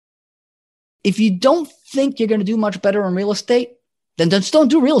if you don't think you're going to do much better in real estate, then just don't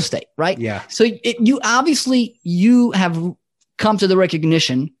do real estate, right? Yeah. So you have come to the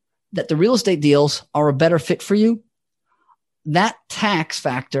recognition that the real estate deals are a better fit for you. That tax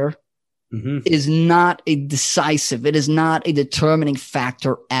factor is not a decisive, it is not a determining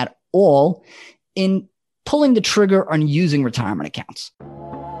factor at all in pulling the trigger on using retirement accounts.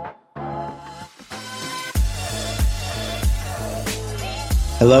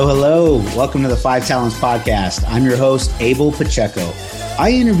 Hello. Welcome to the Five Talents Podcast. I'm your host, Abel Pacheco. I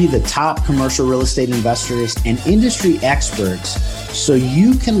interview the top commercial real estate investors and industry experts so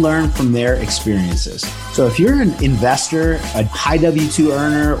you can learn from their experiences. So if you're an investor, a high W-2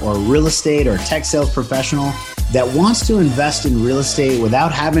 earner, or real estate or tech sales professional that wants to invest in real estate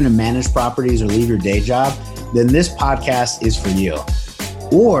without having to manage properties or leave your day job, then this podcast is for you.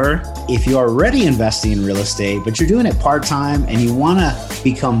 Or if you're already investing in real estate, but you're doing it part-time and you want to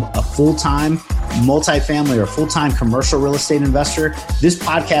become a full-time multifamily or full-time commercial real estate investor, this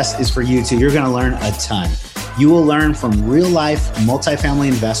podcast is for you too. You're going to learn a ton. You will learn from real-life multifamily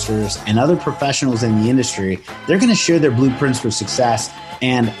investors and other professionals in the industry. They're going to share their blueprints for success,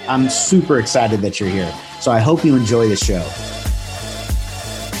 and I'm super excited that you're here. So I hope you enjoy the show.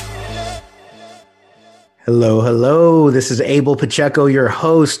 Hello. This is Abel Pacheco, your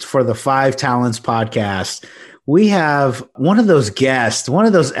host for the Five Talents Podcast. We have one of those guests, one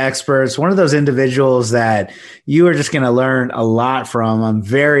of those experts, one of those individuals that you are just going to learn a lot from. I'm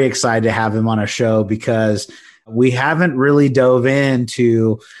very excited to have him on our show because we haven't really dove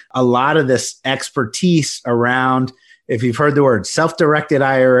into a lot of this expertise around, if you've heard the word self-directed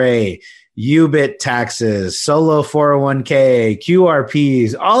IRA, UBIT taxes, solo 401k,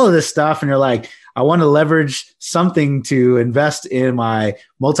 QRPs, all of this stuff. And you're like, I want to leverage something to invest in my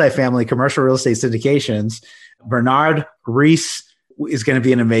multifamily commercial real estate syndications. Bernard Reese is going to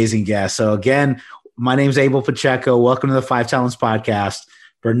be an amazing guest. So again, my name's Abel Pacheco. Welcome to the Five Talents Podcast.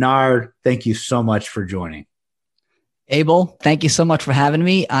 Bernard, thank you so much for joining. Abel, thank you so much for having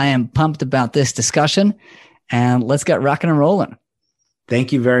me. I am pumped about this discussion, and let's get rocking and rolling.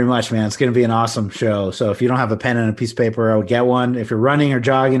 Thank you very much, man. It's going to be an awesome show. So if you don't have a pen and a piece of paper, I would get one. If you're running or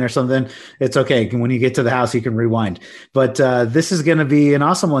jogging or something, it's okay. When you get to the house, you can rewind. But this is going to be an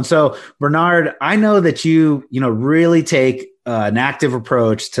awesome one. So Bernard, I know that you really take an active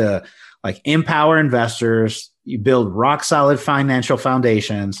approach to like empower investors. You build rock solid financial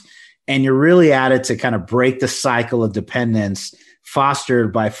foundations, and you're really at it to kind of break the cycle of dependence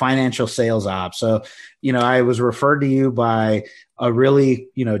fostered by financial sales ops. So, I was referred to you by a really,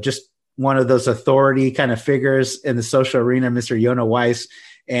 just one of those authority kind of figures in the social arena, Mr. Yonah Weiss.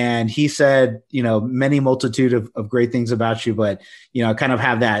 And he said, many multitude of great things about you, but, kind of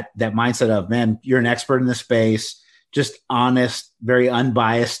have that mindset of, man, you're an expert in the space, just honest, very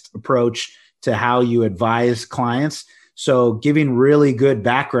unbiased approach to how you advise clients. So giving really good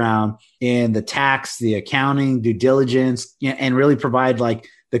background in the tax, the accounting, due diligence, and really provide like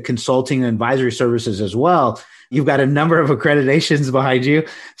the consulting and advisory services as well. You've got a number of accreditations behind you.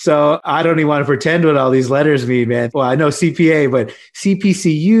 So I don't even want to pretend what all these letters mean, man. Well, I know CPA, but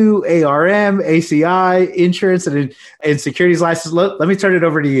CPCU, ARM, ACI, insurance, and securities license. Let me turn it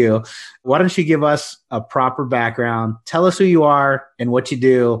over to you. Why don't you give us a proper background? Tell us who you are and what you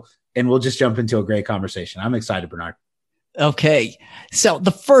do, and we'll just jump into a great conversation. I'm excited, Bernard. Okay. So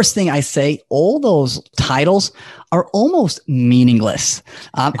the first thing I say, all those titles are almost meaningless.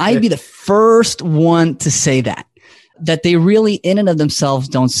 I'd be the first one to say that they really in and of themselves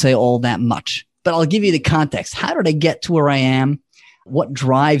don't say all that much. But I'll give you the context. How did I get to where I am? What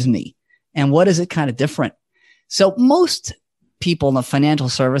drives me? And what is it kind of different? So most people in the financial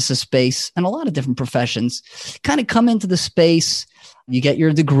services space and a lot of different professions kind of come into the space. You get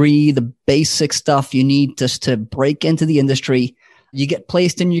your degree, the basic stuff you need just to break into the industry. You get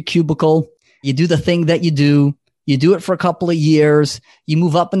placed in your cubicle. You do the thing that you do. You do it for a couple of years. You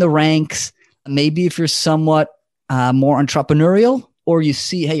move up in the ranks. Maybe if you're somewhat more entrepreneurial, or you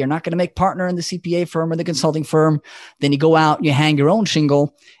see, hey, you're not going to make partner in the CPA firm or the consulting firm, then you go out, you hang your own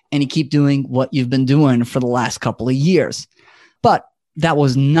shingle, and you keep doing what you've been doing for the last couple of years. But that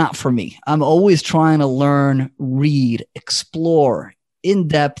was not for me. I'm always trying to learn, read, explore in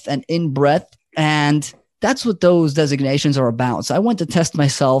depth and in breadth. And that's what those designations are about. So I went to test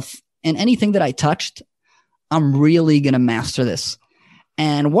myself, and anything that I touched, I'm really going to master this.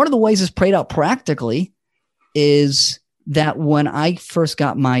 And one of the ways it's played out practically is that when I first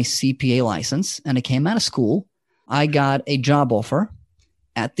got my CPA license and I came out of school, I got a job offer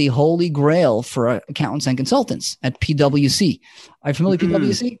at the holy grail for accountants and consultants at PwC. Are you familiar with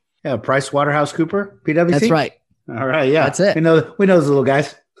PwC? Yeah, PricewaterhouseCoopers, PwC. That's right. All right, yeah. That's it. We know those little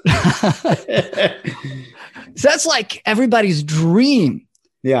guys. So that's like everybody's dream.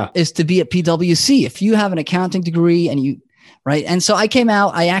 Yeah. Is to be at PwC. If you have an accounting degree and you, right. And so I came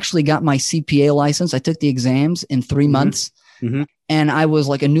out, I actually got my CPA license. I took the exams in 3 months and I was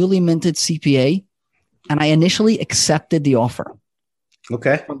like a newly minted CPA. And I initially accepted the offer.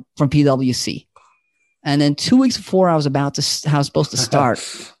 Okay. From PwC. And then 2 weeks before I was supposed to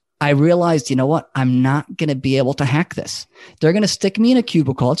start, I realized, you know what? I'm not going to be able to hack this. They're going to stick me in a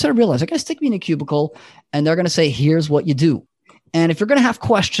cubicle. That's what I realized. They're going to stick me in a cubicle and they're going to say, here's what you do. And if you're going to have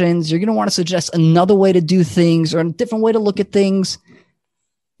questions, you're going to want to suggest another way to do things or a different way to look at things.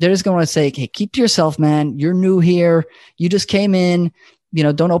 They're just going to say, hey, keep to yourself, man. You're new here. You just came in,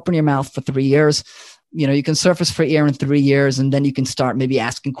 don't open your mouth for 3 years. You can surface for air in 3 years and then you can start maybe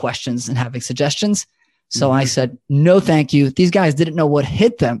asking questions and having suggestions. So I said, no, thank you. These guys didn't know what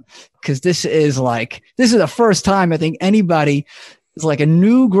hit them because this is the first time I think anybody is like a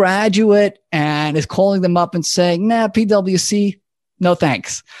new graduate and is calling them up and saying, nah, PwC, no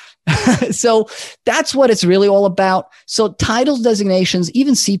thanks. So that's what it's really all about. So titles, designations,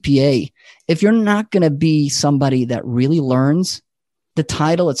 even CPA, if you're not going to be somebody that really learns, the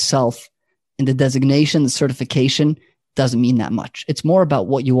title itself and the designation, the certification doesn't mean that much. It's more about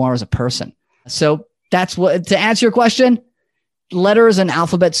what you are as a person. So that's what, to answer your question, letters and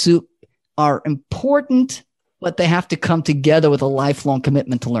alphabet soup are important, but they have to come together with a lifelong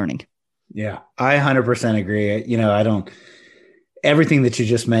commitment to learning. Yeah, I 100% agree. Everything that you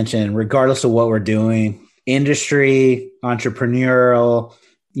just mentioned, regardless of what we're doing, industry, entrepreneurial,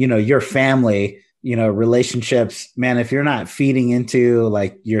 your family, relationships, man, if you're not feeding into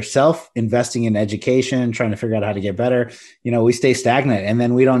like yourself, investing in education, trying to figure out how to get better, we stay stagnant and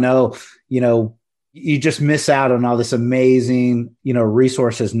then we don't know, you just miss out on all this amazing,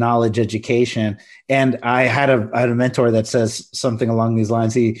 resources, knowledge, education. And I had a mentor that says something along these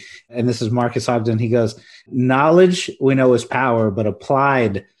lines. And this is Marcus Ogden. He goes, knowledge we know is power, but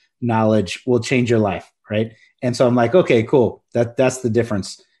applied knowledge will change your life. Right. And so I'm like, okay, cool. That's the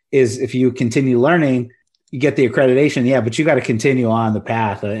difference is if you continue learning, you get the accreditation. Yeah. But you got to continue on the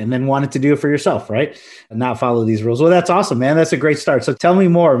path and then want to do it for yourself. Right. And not follow these rules. Well, that's awesome, man. That's a great start. So tell me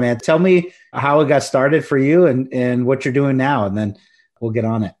more, man. Tell me how it got started for you and what you're doing now. And then we'll get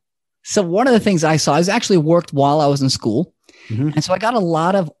on it. So one of the things I saw, I actually worked while I was in school. And so I got a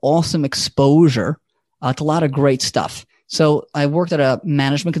lot of awesome exposure to a lot of great stuff. So I worked at a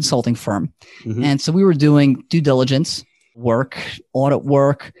management consulting firm. And so we were doing due diligence work, audit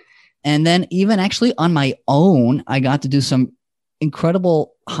work. And then even actually on my own, I got to do some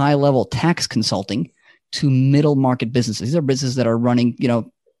incredible high level tax consulting to middle market businesses. These are businesses that are running,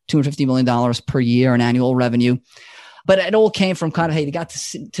 $250 million per year in annual revenue. But it all came from kind of, hey, they got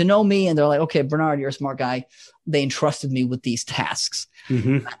to know me and they're like, okay, Bernard, you're a smart guy. They entrusted me with these tasks.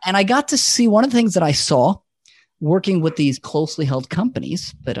 And I got to see one of the things that I saw working with these closely held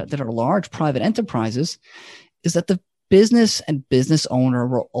companies that are large private enterprises is that the business and business owner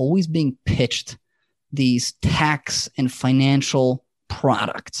were always being pitched these tax and financial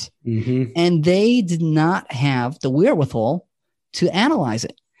products. And they did not have the wherewithal to analyze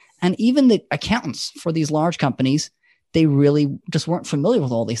it. And even the accountants for these large companies, they really just weren't familiar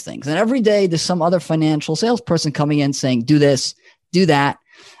with all these things. And every day there's some other financial salesperson coming in saying, do this, do that.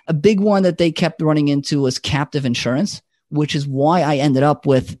 A big one that they kept running into was captive insurance, which is why I ended up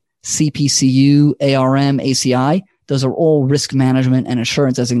with CPCU, ARM, ACI. Those are all risk management and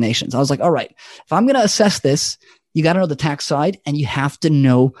insurance designations. I was like, all right, if I'm going to assess this, you got to know the tax side and you have to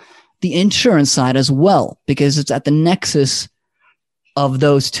know the insurance side as well, because it's at the nexus of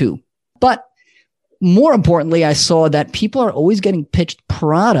those two. But more importantly, I saw that people are always getting pitched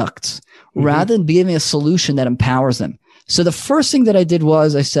products rather than giving a solution that empowers them. So the first thing that I did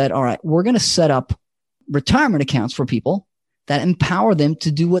was I said, all right, we're going to set up retirement accounts for people that empower them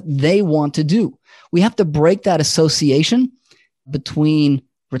to do what they want to do. We have to break that association between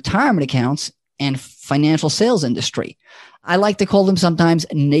retirement accounts and financial sales industry. I like to call them sometimes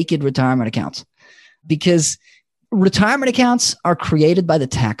naked retirement accounts, because retirement accounts are created by the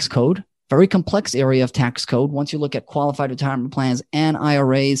tax code, very complex area of tax code. Once you look at qualified retirement plans and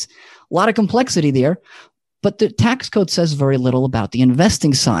IRAs, a lot of complexity there. But the tax code says very little about the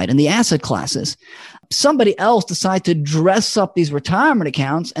investing side and the asset classes. Somebody else decides to dress up these retirement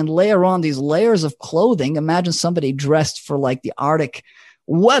accounts and layer on these layers of clothing. Imagine somebody dressed for like the Arctic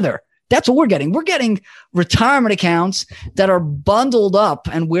weather. That's what we're getting. We're getting retirement accounts that are bundled up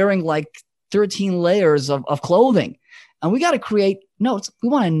and wearing like 13 layers of clothing. And we got to create, we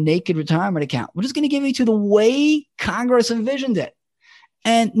want a naked retirement account. We're just going to give it to the way Congress envisioned it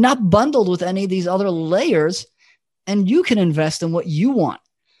and not bundled with any of these other layers. And you can invest in what you want.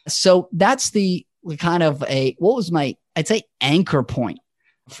 So that's the kind of I'd say anchor point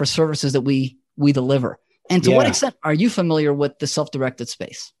for services that we deliver. And to what extent are you familiar with the self-directed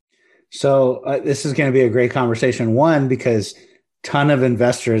space? So this is going to be a great conversation. One, because ton of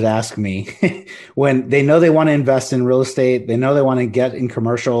investors ask me when they know they want to invest in real estate, they know they want to get in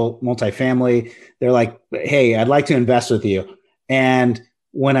commercial multifamily. They're like, hey, I'd like to invest with you. And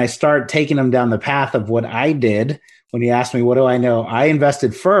when I start taking them down the path of what I did, when he asked me, what do I know? I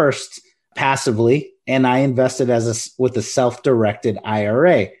invested first passively, and I invested with a self-directed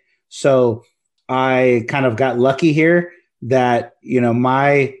IRA. So I kind of got lucky here that,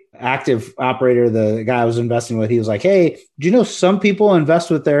 my active operator, the guy I was investing with, he was like, hey, do you know some people invest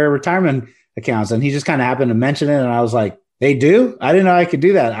with their retirement accounts? And he just kind of happened to mention it. And I was like, they do? I didn't know I could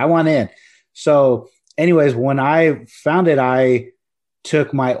do that. I want in. So anyways, when I found it, I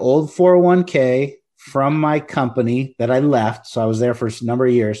took my old 401k from my company that I left. So I was there for a number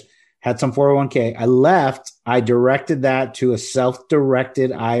of years, had some 401k. I left, I directed that to a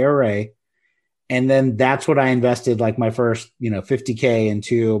self-directed IRA. And then that's what I invested, like my first, $50K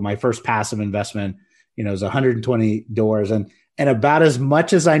into my first passive investment. It was $120. And about as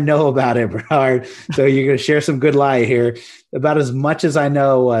much as I know about it, Bernard, so you're going to share some good light here. About as much as I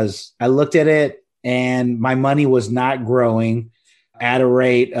know was I looked at it and my money was not growing at a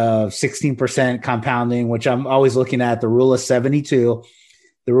rate of 16% compounding, which I'm always looking at the rule of 72.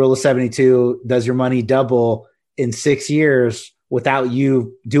 The rule of 72, does your money double in 6 years without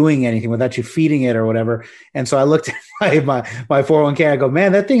you doing anything, without you feeding it or whatever? And so I looked at my 401k. I go,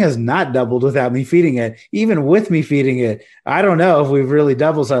 man, that thing has not doubled without me feeding it. Even with me feeding it, I don't know if we've really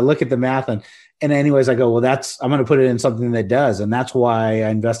doubled. So I look at the math and anyways, I go, well, I'm going to put it in something that does. And that's why I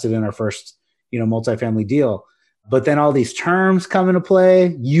invested in our first, multifamily deal. But then all these terms come into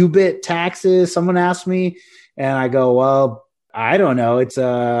play, UBIT taxes. Someone asked me and I go, well, I don't know. It's a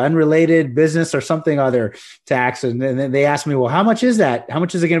unrelated business or something other tax. And then they asked me, well, how much is that? How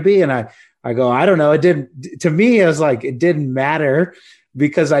much is it going to be? And I go, I don't know. To me, I was like, it didn't matter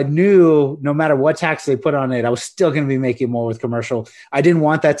because I knew no matter what tax they put on it, I was still going to be making more with commercial. I didn't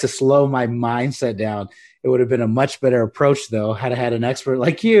want that to slow my mindset down. It would have been a much better approach though, had I had an expert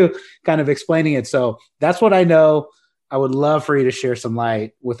like you kind of explaining it. So that's what I know. I would love for you to share some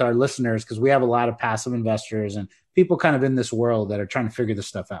light with our listeners because we have a lot of passive investors and people kind of in this world that are trying to figure this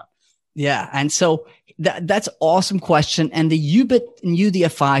stuff out. Yeah. And so that's awesome question. And the UBIT and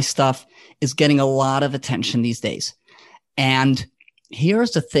UDFI stuff is getting a lot of attention these days. And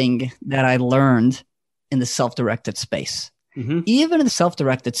here's the thing that I learned in the self-directed space. Mm-hmm. Even in the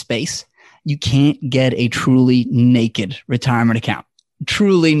self-directed space, you can't get a truly naked retirement account,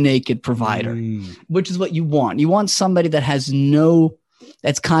 truly naked provider, which is what you want. You want somebody that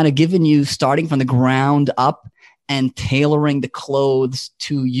that's kind of giving you starting from the ground up and tailoring the clothes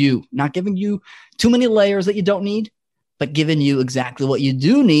to you, not giving you too many layers that you don't need, but giving you exactly what you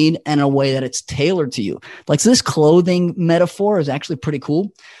do need in a way that it's tailored to you. So this clothing metaphor is actually pretty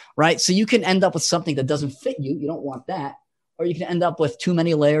cool, right? So you can end up with something that doesn't fit you. You don't want that. Or you can end up with too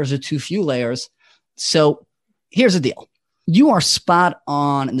many layers or too few layers. So here's the deal. You are spot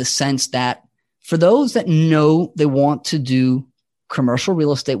on in the sense that for those that know they want to do commercial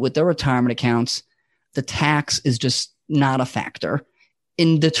real estate with their retirement accounts, the tax is just not a factor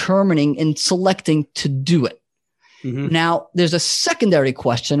in selecting to do it. Mm-hmm. Now, there's a secondary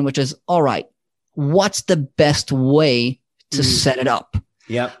question, which is, all right, what's the best way to set it up?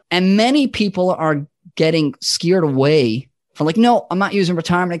 Yep. And many people are getting scared away from no, I'm not using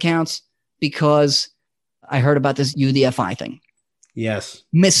retirement accounts because I heard about this UDFI thing. Yes.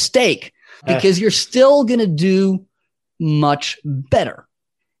 Mistake, because you're still going to do much better.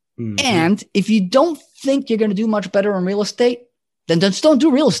 Mm-hmm. And if you don't think you're going to do much better in real estate, then just don't do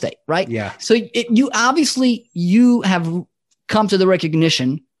real estate, right? Yeah. So you have come to the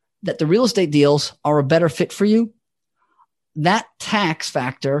recognition that the real estate deals are a better fit for you. That tax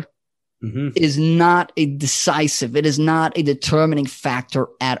factor is not a decisive, it is not a determining factor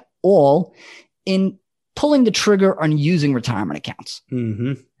at all in pulling the trigger on using retirement accounts.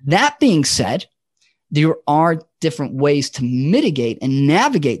 Mm-hmm. That being said, there are different ways to mitigate and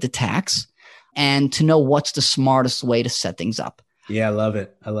navigate the tax and to know what's the smartest way to set things up. Yeah, I love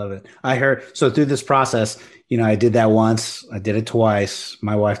it. I heard, so through this process, I did that once, I did it twice.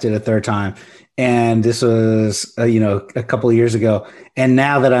 My wife did it a third time. And this was, a couple of years ago. And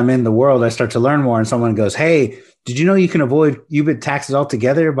now that I'm in the world, I start to learn more. And someone goes, hey, did you know you can avoid UBIT taxes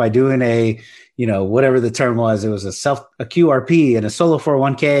altogether by doing a, whatever the term was, it was a QRP and a solo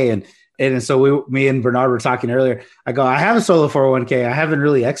 401k. And so me and Bernard were talking earlier. I go, I have a solo 401k. I haven't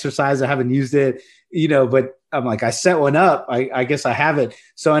really exercised. I haven't used it. but I'm like, I set one up. I guess I have it.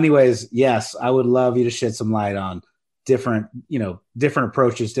 So anyways, yes, I would love you to shed some light on different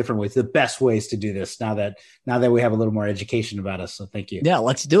approaches, different ways, the best ways to do this now that we have a little more education about us. So thank you. Yeah,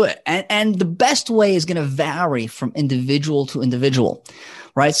 let's do it. And the best way is going to vary from individual to individual,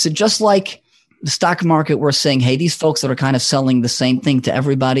 right? So just like the stock market, we're saying, hey, these folks that are kind of selling the same thing to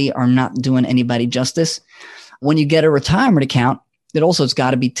everybody are not doing anybody justice. When you get a retirement account, it also has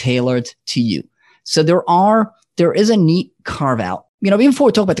got to be tailored to you. So there is a neat carve out. Even before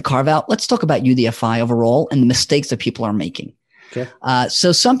we talk about the carve out, let's talk about UDFI overall and the mistakes that people are making. Okay.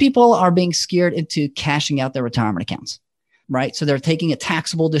 So some people are being scared into cashing out their retirement accounts, right? So they're taking a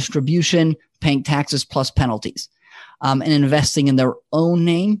taxable distribution, paying taxes plus penalties, and investing in their own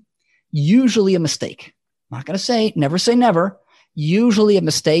name. Usually a mistake. I'm not going to never say never. Usually a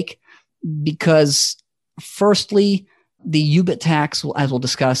mistake because firstly, the UBIT tax, as we'll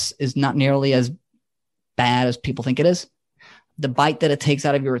discuss, is not nearly as bad as people think it is. The bite that it takes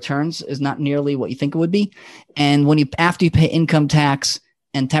out of your returns is not nearly what you think it would be. And after you pay income tax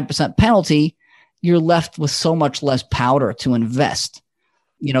and 10% penalty, you're left with so much less powder to invest.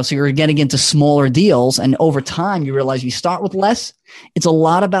 So you're getting into smaller deals, and over time you realize you start with less. It's a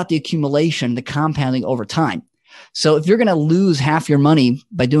lot about the accumulation, the compounding over time. So if you're going to lose half your money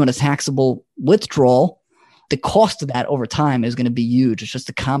by doing a taxable withdrawal, the cost of that over time is going to be huge. It's just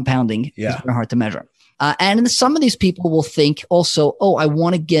the compounding is very hard to measure. And some of these people will think also, oh, I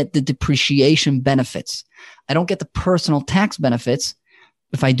want to get the depreciation benefits. I don't get the personal tax benefits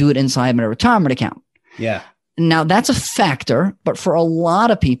if I do it inside my retirement account. Yeah. Now that's a factor, but for a lot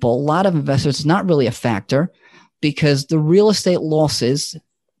of people, a lot of investors, it's not really a factor because the real estate losses,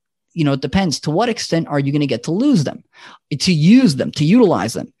 it depends. To what extent are you going to get to lose them, to use them, to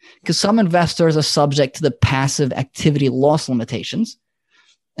utilize them? Because some investors are subject to the passive activity loss limitations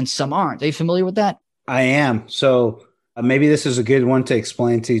and some aren't. Are you familiar with that? I am. So maybe this is a good one to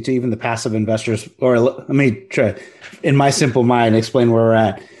explain to even the passive investors, or let me try in my simple mind, explain where we're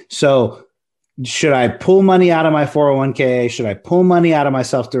at. So should I pull money out of my 401k? Should I pull money out of my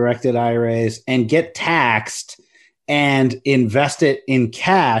self-directed IRAs and get taxed and invest it in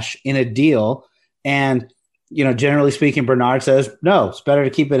cash in a deal? And, generally speaking, Bernard says, no, it's better to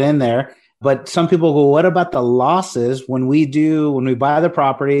keep it in there. But some people go, what about the losses when we buy the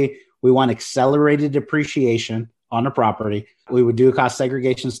property? We want accelerated depreciation on the property. We would do a cost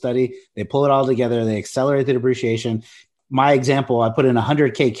segregation study. They pull it all together. They accelerate the depreciation. My example, I put in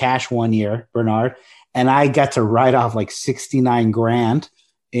 $100K cash one year, Bernard, and I got to write off like 69 grand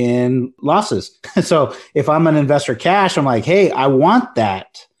in losses. So if I'm an investor cash, I'm like, hey, I want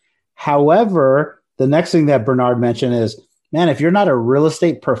that. However, the next thing that Bernard mentioned is, man, if you're not a real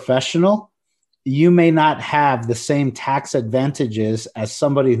estate professional, you may not have the same tax advantages as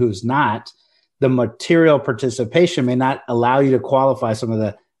somebody who's not. The material participation may not allow you to qualify some of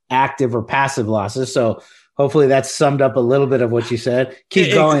the active or passive losses. So hopefully that's summed up a little bit of what you said.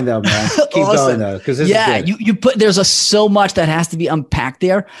 Keep going though, man. Keep going though. Because there's so much that has to be unpacked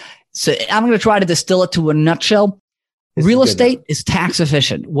there. So I'm going to try to distill it to a nutshell. Real estate is tax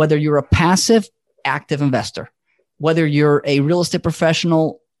efficient, whether you're a passive, active investor, whether you're a real estate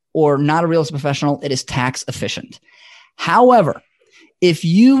professional or not a real estate professional, it is tax efficient. However, if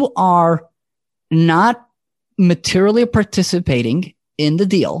you are not materially participating in the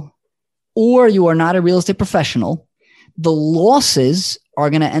deal, or you are not a real estate professional, the losses are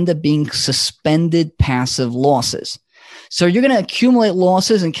going to end up being suspended passive losses. So you're going to accumulate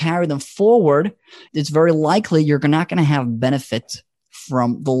losses and carry them forward. It's very likely you're not going to have benefit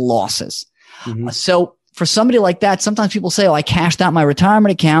from the losses. Mm-hmm. So for somebody like that, sometimes people say, oh, I cashed out my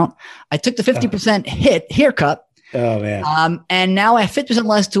retirement account. I took the 50% haircut. Oh, man. And now I have 50%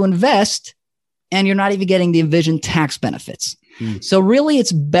 less to invest, and you're not even getting the envisioned tax benefits. So really,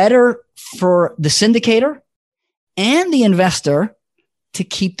 it's better for the syndicator and the investor to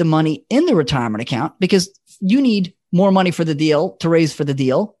keep the money in the retirement account, because you need more money for the deal to raise for the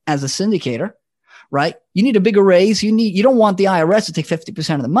deal as a syndicator, right? You need a bigger raise. You don't want the IRS to take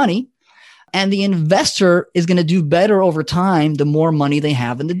 50% of the money. And the investor is going to do better over time the more money they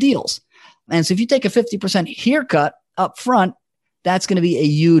have in the deals. And so if you take a 50% haircut up front, that's going to be a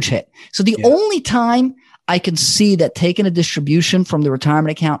huge hit. So the only time I can see that taking a distribution from the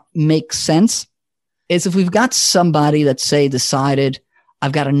retirement account makes sense is if we've got somebody that, say, decided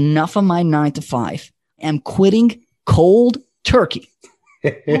I've got enough of my 9 to 5. I'm quitting cold turkey.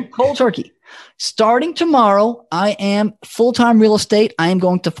 Cold turkey. Starting tomorrow, I am full-time real estate. I am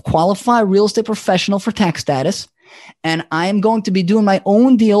going to qualify real estate professional for tax status, and I am going to be doing my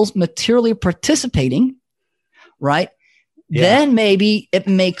own deals, materially participating, right? Yeah. Then maybe it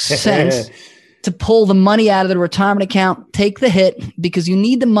makes sense to pull the money out of the retirement account, take the hit because you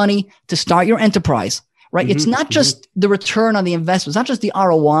need the money to start your enterprise, right? It's not just the return on the investment. It's not just the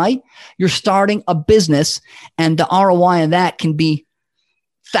ROI. You're starting a business and the ROI on that can be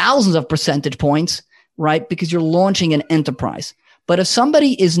thousands of percentage points, right? Because you're launching an enterprise. But if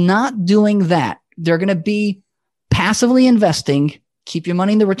somebody is not doing that, they're going to be passively investing, keep your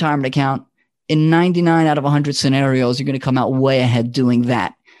money in the retirement account. In 99 out of 100 scenarios, you're going to come out way ahead doing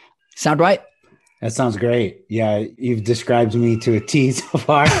that. Sound right? That sounds great. Yeah, you've described me to a T so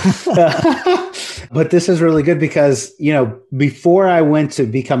far. But this is really good because, before I went to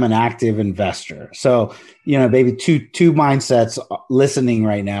become an active investor, so, maybe two mindsets listening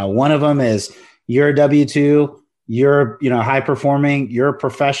right now. One of them is you're a W-2, you're, high performing, you're a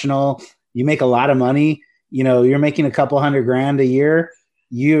professional, you make a lot of money, you're making a couple $100,000 a year.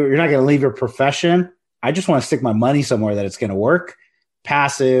 You're not going to leave your profession. I just want to stick my money somewhere that it's going to work.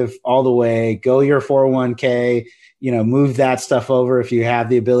 Passive all the way, go your 401k, move that stuff over if you have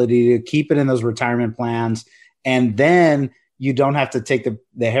the ability to keep it in those retirement plans. And then you don't have to take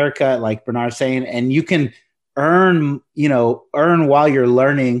the haircut like Bernard's saying, and you can earn while you're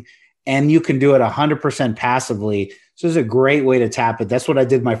learning, and you can do it 100% passively. So it's a great way to tap it. That's what I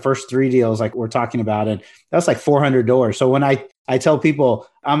did my first 3 deals like we're talking about. And that's like 400 doors. So when I tell people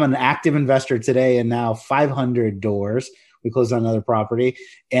I'm an active investor today and now 500 doors, we closed on another property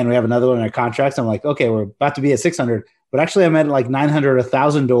and we have another one in our contracts. I'm like, okay, we're about to be at 600, but actually I'm at like 900,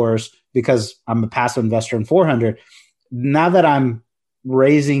 1,000 doors because I'm a passive investor in 400. Now that I'm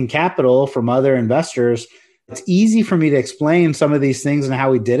raising capital from other investors, it's easy for me to explain some of these things and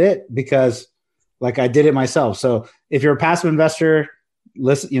how we did it because like I did it myself. So if you're a passive investor,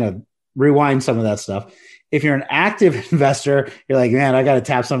 listen, rewind some of that stuff. If you're an active investor, you're like, man, I got to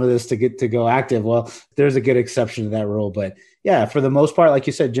tap some of this to get to go active. Well, there's a good exception to that rule. But yeah, for the most part, like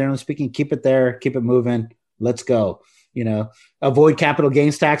you said, generally speaking, keep it there, keep it moving. Let's go. Avoid capital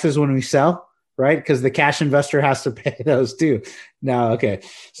gains taxes when we sell, right? Because the cash investor has to pay those too. No, okay.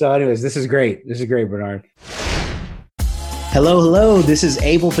 So anyways, this is great. This is great, Bernard. Hello. This is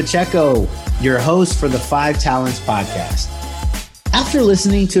Abel Pacheco, your host for the 5 Talents podcast. After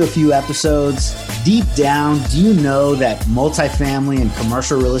listening to a few episodes, deep down, do you know that multifamily and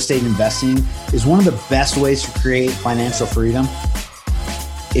commercial real estate investing is one of the best ways to create financial freedom?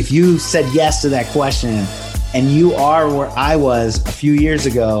 If you said yes to that question and you are where I was a few years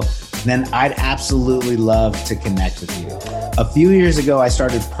ago, then I'd absolutely love to connect with you. A few years ago, I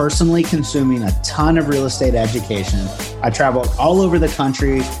started personally consuming a ton of real estate education. I traveled all over the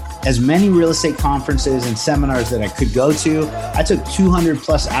country, as many real estate conferences and seminars that I could go to. I took 200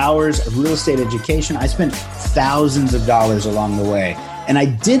 plus hours of real estate education. I spent thousands of dollars along the way. And I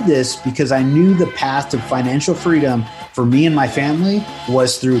did this because I knew the path to financial freedom for me and my family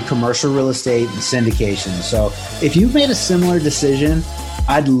was through commercial real estate and syndication. So if you've made a similar decision,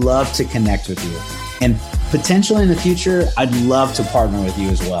 I'd love to connect with you. And potentially in the future, I'd love to partner with you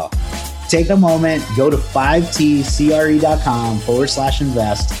as well. Take a moment, go to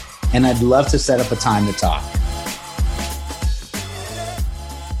 5tcre.com/invest, and I'd love to set up a time to talk.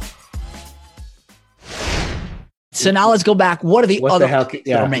 So now let's go back. What are the other mistakes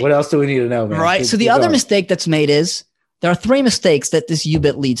that are made? What else do we need to know, man? Right. So the other mistake that's made is there are 3 mistakes that this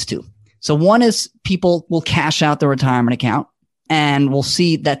UBIT leads to. So one is people will cash out their retirement account, and we'll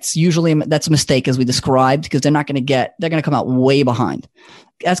see that's a mistake as we described, because they're going to come out way behind.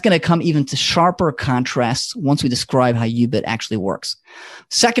 That's going to come even to sharper contrasts once we describe how UBIT actually works.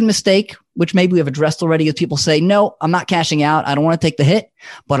 Second mistake, which maybe we have addressed already, is people say, no, I'm not cashing out. I don't want to take the hit,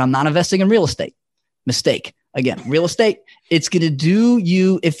 but I'm not investing in real estate. Mistake. Again, real estate, it's going to do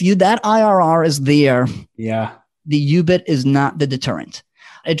you, that IRR is there. Yeah. The UBIT is not the deterrent.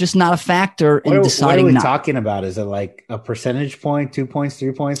 It's just not a factor in deciding. What are we talking about? Is it like a percentage point, 2 points,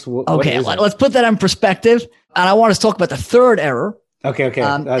 3 points? Okay, let's put that in perspective. And I want to talk about the third error. Okay.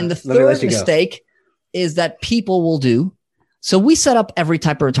 And the third mistake is that people will do. So we set up every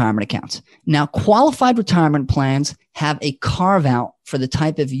type of retirement account. Now, qualified retirement plans have a carve out for the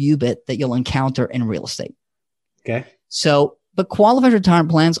type of UBIT that you'll encounter in real estate. Okay. So, but qualified retirement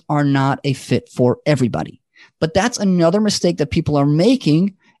plans are not a fit for everybody. But that's another mistake that people are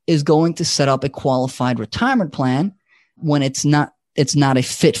making, is going to set up a qualified retirement plan when it's not a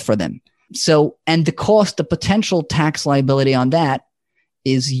fit for them. So, and the potential tax liability on that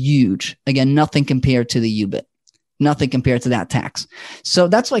is huge. Again, nothing compared to the UBIT, nothing compared to that tax. So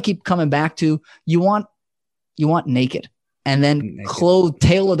that's why I keep coming back to, you want naked, and then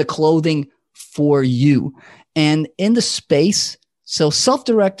tailor the clothing for you. And in the space, so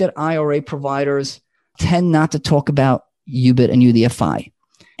self-directed IRA providers tend not to talk about UBIT and UDFI.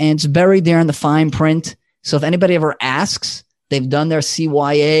 and it's buried there in the fine print. So if anybody ever asks, they've done their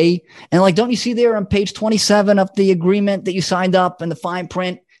CYA. And like, don't you see there on page 27 of the agreement that you signed up in the fine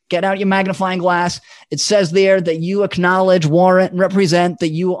print? Get out your magnifying glass. It says there that you acknowledge, warrant, and represent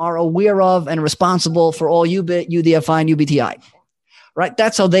that you are aware of and responsible for all UBIT, UDFI, and UBTI. Right?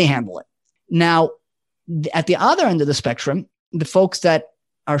 That's how they handle it. Now, at the other end of the spectrum, the folks that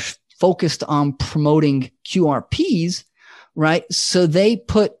are focused on promoting QRPs, right? So they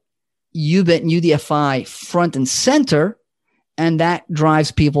put UBIT and UDFI front and center, and that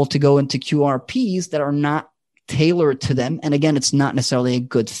drives people to go into QRPs that are not tailored to them. And again, it's not necessarily a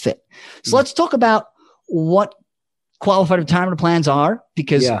good fit. So let's talk about what qualified retirement plans are,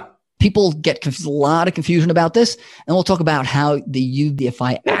 because people get a lot of confusion about this. And we'll talk about how the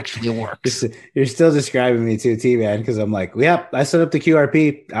UDFI actually works. You're still describing me to a T, man, because I'm like, yep, I set up the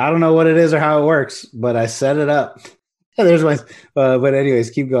QRP. I don't know what it is or how it works, but I set it up. There's my, but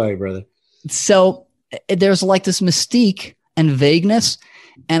anyways, keep going, brother. So there's like this mystique and vagueness.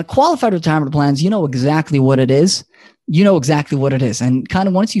 And qualified retirement plans, you know exactly what it is. You know exactly what it is. And kind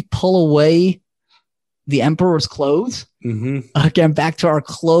of once you pull away the emperor's clothes, again, back to our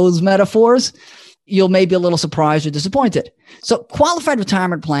clothes metaphors, you'll maybe a little surprised or disappointed. So qualified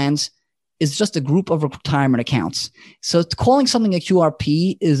retirement plans is just a group of retirement accounts. So calling something a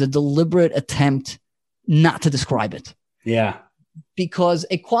QRP is a deliberate attempt not to describe it. Yeah. Because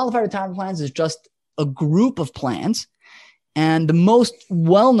a qualified retirement plans is just a group of plans. And the most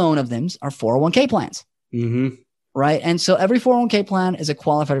well-known of them are 401k plans, right? And so every 401k plan is a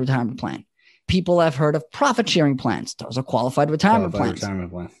qualified retirement plan. People have heard of profit-sharing plans. Those are qualified retirement plans.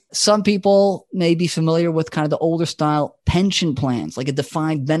 Some people may be familiar with kind of the older style pension plans, like a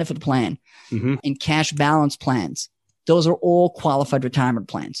defined benefit plan and cash balance plans. Those are all qualified retirement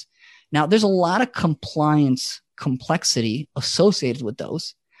plans. Now, there's a lot of compliance complexity associated with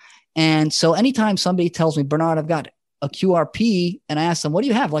those. And so anytime somebody tells me, Bernard, I've got a QRP, and I ask them, what do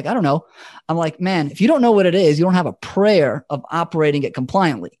you have? Like, I don't know. I'm like, man, if you don't know what it is, you don't have a prayer of operating it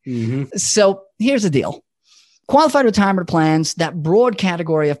compliantly. So here's the deal. Qualified retirement plans, that broad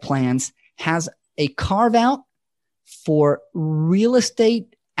category of plans, has a carve out for real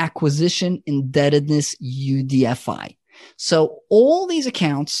estate acquisition indebtedness UDFI. So all these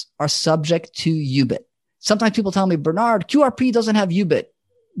accounts are subject to UBIT. Sometimes people tell me, Bernard, QRP doesn't have UBIT.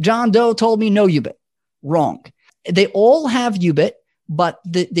 John Doe told me no UBIT. Wrong. They all have UBIT, but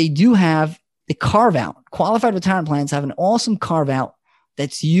they do have a carve out. Qualified retirement plans have an awesome carve out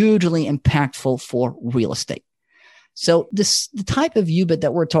that's hugely impactful for real estate. So the type of UBIT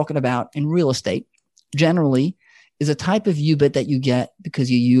that we're talking about in real estate generally is a type of UBIT that you get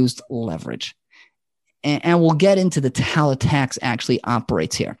because you used leverage. And we'll get into how the tax actually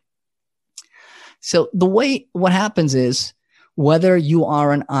operates here. So what happens is, whether you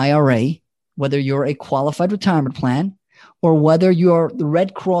are an IRA, whether you're a qualified retirement plan, or whether you're the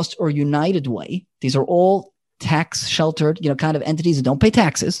Red Cross or United Way, these are all tax sheltered, kind of entities that don't pay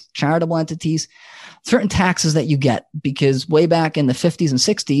taxes, charitable entities, certain taxes that you get, because way back in the 50s and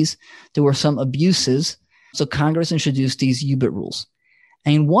 60s, there were some abuses. So Congress introduced these UBIT rules.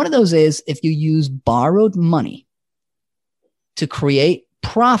 And one of those is if you use borrowed money to create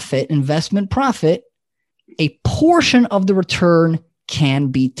investment profit, a portion of the return can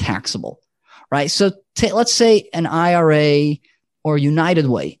be taxable. Right. So let's say an IRA or United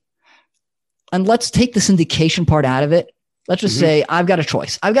Way, and let's take the syndication part out of it. Let's just say I've got a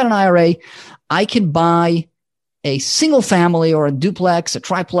choice. I've got an IRA. I can buy a single family or a duplex, a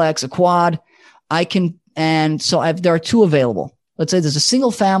triplex, a quad. There are two available. Let's say there's a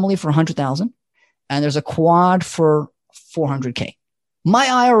single family for $100,000 and there's a quad for $400K. My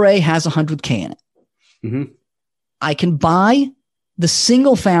IRA has $100K in it. I can buy the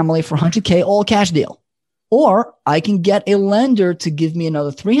single family for $100K, all cash deal. Or I can get a lender to give me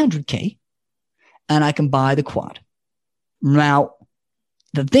another $300K and I can buy the quad. Now,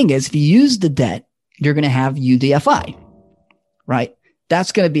 the thing is, if you use the debt, you're going to have UDFI, right?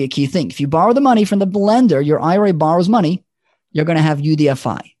 That's going to be a key thing. If you borrow the money from the lender, your IRA borrows money, you're going to have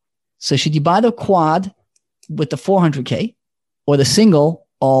UDFI. So should you buy the quad with the $400K or the single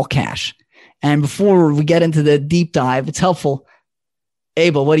all cash? And before we get into the deep dive, it's helpful.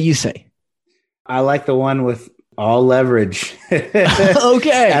 Abel, what do you say? I like the one with all leverage.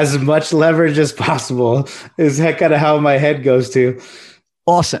 Okay. As much leverage as possible is kind of how my head goes to.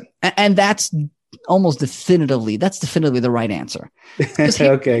 Awesome. And that's definitively the right answer.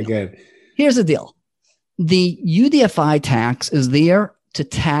 Okay, good. Here's the deal. The UDFI tax is there to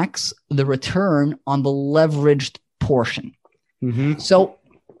tax the return on the leveraged portion. So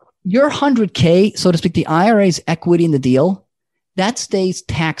your $100K, so to speak, the IRA's equity in the deal, that stays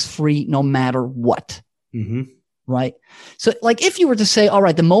tax-free no matter what. Mm-hmm. Right. So like if you were to say, all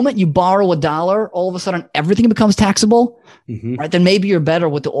right, the moment you borrow $1, all of a sudden everything becomes taxable, right? Then maybe you're better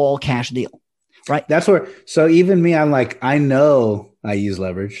with the all cash deal. Right. That's where, so even me, I'm like, I know I use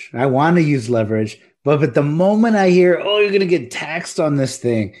leverage. I want to use leverage, but the moment I hear, oh, you're going to get taxed on this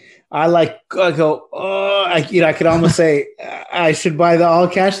thing, I go, oh, I could almost say I should buy the all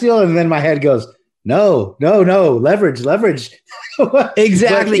cash deal. And then my head goes, no, leverage.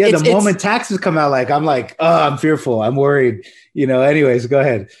 Exactly. But, the moment taxes come out, I'm like, oh, I'm fearful. I'm worried. Anyways, go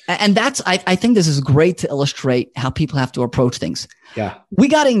ahead. And I think this is great to illustrate how people have to approach things. Yeah. We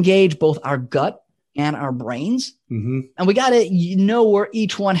got to engage both our gut and our brains. And we got to know where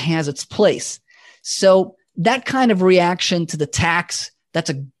each one has its place. So that kind of reaction to the tax, that's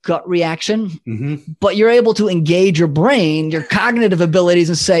a gut reaction, but you're able to engage your brain, your cognitive abilities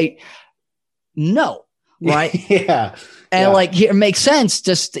and say, no, right? Yeah. And here it makes sense.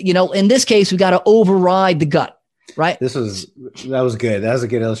 Just, in this case, we got to override the gut, right? That was good. That was a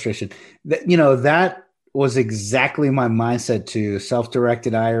good illustration. That was exactly my mindset to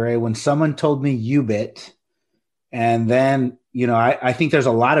self-directed IRA. When someone told me UBIT, and then, I think there's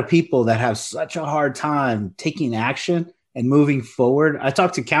a lot of people that have such a hard time taking action and moving forward. I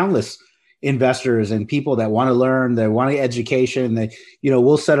talked to countless investors and people that want to learn, they want education. They,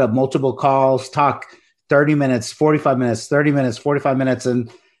 we'll set up multiple calls, talk 30 minutes, 45 minutes, 30 minutes, 45 minutes. And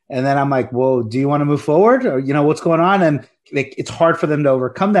then I'm like, well, do you want to move forward or, what's going on? And it's hard for them to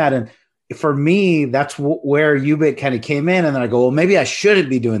overcome that. And for me, that's where UBIT kind of came in. And then I go, well, maybe I shouldn't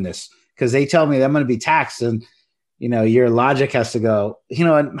be doing this because they tell me that I'm going to be taxed. And, your logic has to go,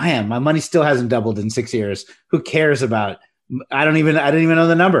 man, my money still hasn't doubled in 6 years. Who cares about I didn't even know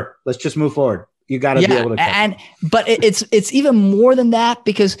the number. Let's just move forward. You got to be able to. But it's even more than that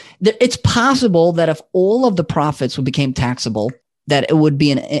because it's possible that if all of the profits became taxable, that it would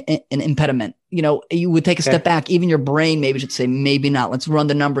be an impediment. You would take a step back. Even your brain maybe should say, maybe not. Let's run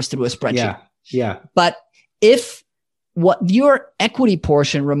the numbers through a spreadsheet. Yeah. But if what your equity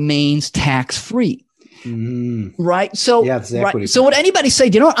portion remains tax-free, right? So, right. So would anybody say,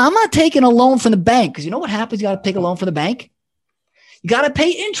 I'm not taking a loan from the bank because you know what happens? You got to take a loan from the bank. You got to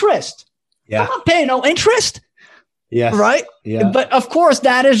pay interest. Yeah. I'm not paying no interest. Yes. Right. Yeah. But of course,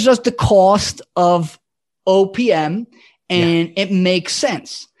 that is just the cost of OPM and it makes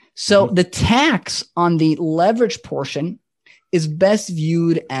sense. So the tax on the leverage portion is best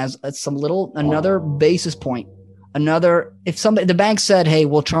viewed as another basis point. If the bank said, hey,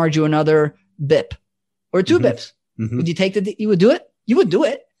 we'll charge you another BIP or 2 bips, would you take you would do it? You would do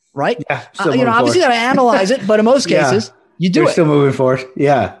it. Right. Yeah, obviously you got to analyze it, but in most cases, you do it. Still moving forward.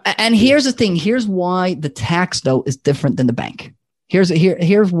 Yeah. And here's the thing. Here's why the tax though is different than the bank. Here's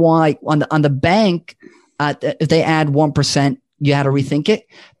why on the bank, if they add 1%, you had to rethink it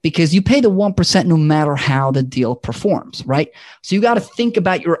because you pay the 1% no matter how the deal performs, right? So you got to think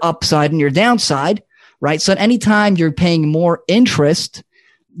about your upside and your downside, right? So at any time you're paying more interest,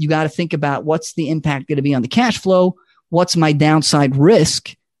 you got to think about what's the impact going to be on the cash flow? What's my downside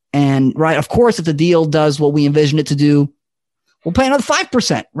risk? And right, of course, if the deal does what we envision it to do, we'll pay another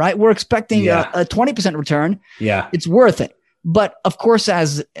 5%, right? We're expecting a 20% return. Yeah. It's worth it. But of course,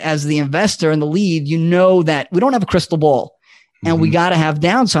 as the investor and the lead, that we don't have a crystal ball and we got to have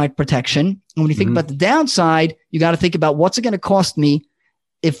downside protection. And when you think about the downside, you got to think about what's it going to cost me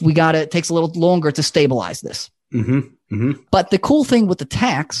if it takes a little longer to stabilize this. But the cool thing with the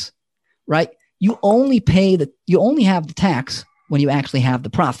tax, right? You only have the tax when you actually have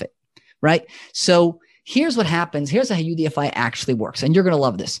the profit, right? So here's what happens. Here's how UDFI actually works. And you're going to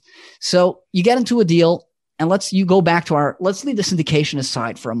love this. So you get into a deal and let's leave the syndication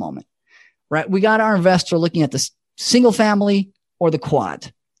aside for a moment, right? We got our investor looking at the single family or the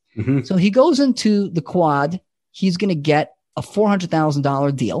quad. So he goes into the quad. He's going to get a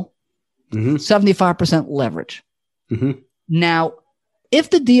 $400,000 deal, 75% leverage. Now, if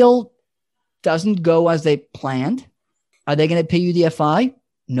the deal doesn't go as they planned, are they going to pay UDFI?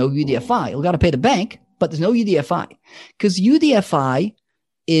 No UDFI. We got to pay the bank, but there's no UDFI because UDFI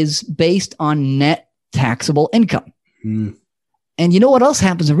is based on net taxable income. And you know what else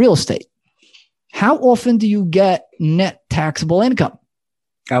happens in real estate? How often do you get net taxable income?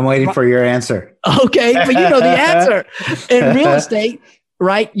 I'm waiting for your answer. Okay, but you know the answer. In real estate,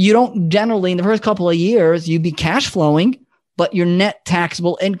 right, you don't generally, in the first couple of years, you'd be cash flowing, but your net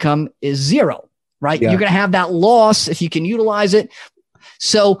taxable income is zero, right? You're going to have that loss if you can utilize it.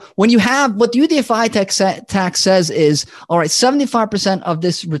 So when you have what the UDFI tax says is, all right, 75% of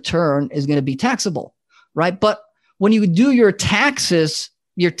this return is going to be taxable, right? But when you do your taxes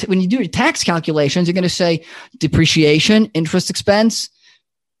when you do your tax calculations, you're going to say depreciation, interest expense.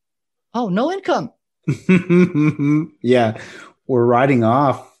 Oh, no income. Yeah. We're writing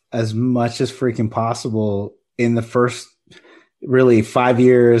off as much as freaking possible in the first really 5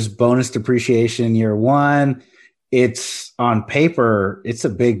 years, bonus depreciation year one. It's on paper, it's a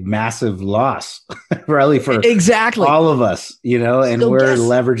big, massive loss, really, for exactly all of us, and so we're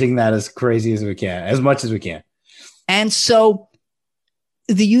leveraging that as crazy as we can, as much as we can. And so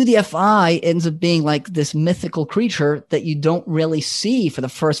the UDFI ends up being like this mythical creature that you don't really see for the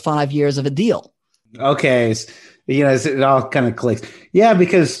first 5 years of a deal. Okay. It all kind of clicks. Yeah,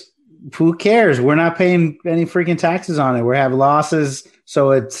 because who cares? We're not paying any freaking taxes on it. We have losses.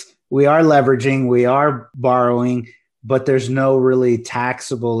 So we are leveraging, we are borrowing, but there's no really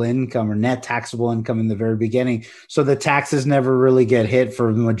taxable income or net taxable income in the very beginning. So the taxes never really get hit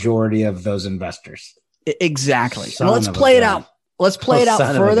for the majority of those investors. Exactly. Now let's play it out. Let's play it out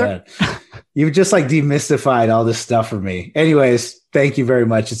further. You've just like demystified all this stuff for me. Anyways, thank you very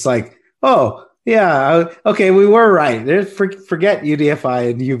much. It's like, oh, yeah. Okay, we were right. Forget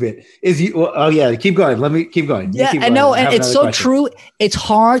UDFI and UBIT. Keep going. Let me keep going. Yeah, I know, and it's so true. It's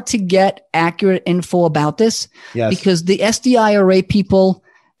hard to get accurate info about this because the SDIRA people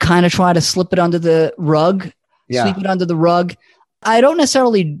kind of try to slip it under the rug, sweep it under the rug. I don't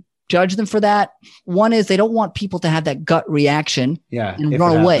necessarily judge them for that. One is they don't want people to have that gut reaction and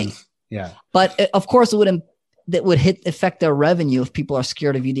run away. Yeah, but of course that would affect their revenue if people are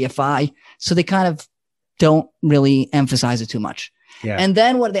scared of UDFI. So they kind of don't really emphasize it too much. Yeah. And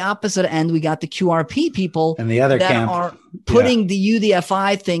then what at the opposite end, we got the QRP people and the other that camp are putting the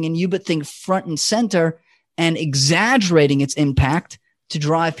UDFI thing and UBIT thing front and center and exaggerating its impact to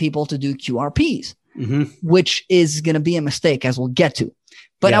drive people to do QRPs, which is going to be a mistake, as we'll get to.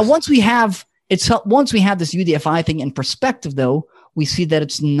 But now once we have this UDFI thing in perspective, though, we see that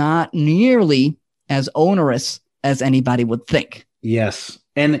it's not nearly as onerous as anybody would think. Yes.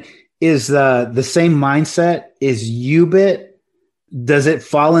 And is the same mindset, is UBIT, does it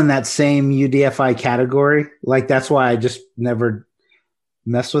fall in that same UDFI category? Like, that's why I just never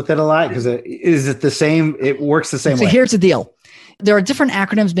mess with it a lot, because is it the same? It works the same way. So here's the deal. There are different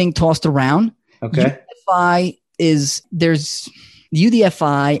acronyms being tossed around. Okay. There's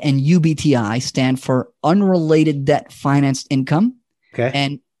UDFI and UBTI stand for unrelated debt financed income. Okay.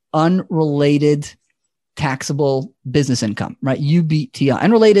 And unrelated taxable business income, right? UBTI,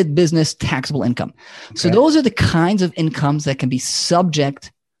 unrelated business taxable income. Okay. So those are the kinds of incomes that can be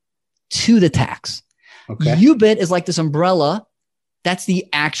subject to the tax. Okay. UBIT is like this umbrella. That's the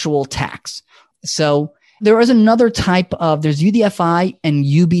actual tax. So there is another type there's UDFI and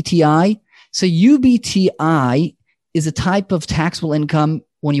UBTI. So UBTI is a type of taxable income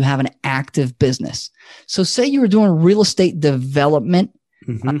when you have an active business. So say you were doing real estate development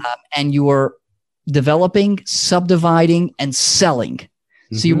and you were developing, subdividing, and selling.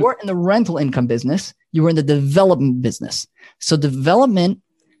 So you weren't in the rental income business, you were in the development business. So development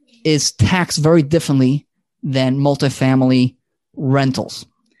is taxed very differently than multifamily rentals.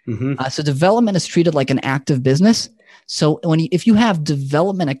 So development is treated like an active business. So if you have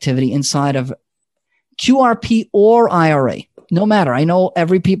development activity inside of QRP or IRA, no matter. I know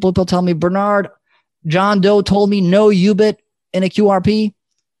people tell me, Bernard, John Doe told me no UBIT in a QRP.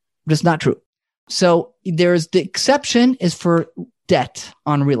 But it's not true. So there's the exception is for debt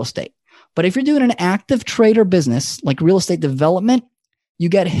on real estate. But if you're doing an active trader business like real estate development, you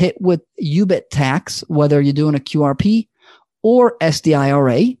get hit with UBIT tax, whether you're doing a QRP or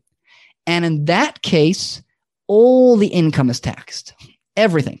SDIRA. And in that case, all the income is taxed.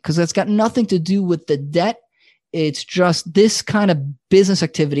 Everything, because it's got nothing to do with the debt. It's just this kind of business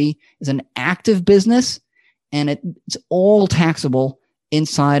activity is an active business, and it's all taxable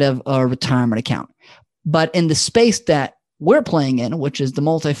inside of a retirement account. But in the space that we're playing in, which is the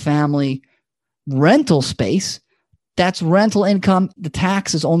multifamily rental space, that's rental income. The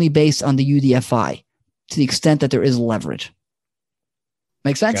tax is only based on the UDFI to the extent that there is leverage.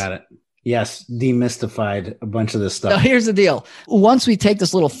 Make sense? Got it. Yes, demystified a bunch of this stuff. Now, here's the deal. Once we take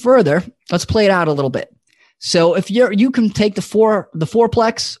this a little further, let's play it out a little bit. So if you can take the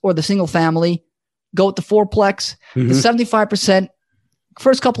fourplex or the single family, go with the fourplex, the 75%,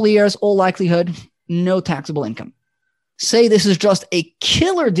 first couple of years, all likelihood, no taxable income. Say this is just a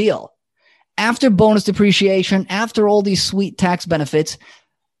killer deal. After bonus depreciation, after all these sweet tax benefits,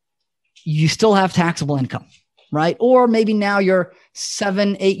 you still have taxable income, right? Or maybe now you're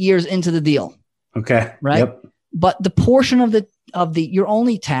 7-8 years into the deal. Okay. Right. Yep. But the portion of the you're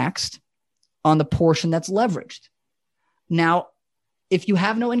only taxed on the portion that's leveraged. Now, if you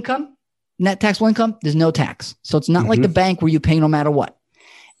have no income, net taxable income, there's no tax. So it's not like the bank where you pay no matter what.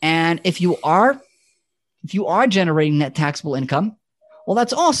 And if you are generating net taxable income, well,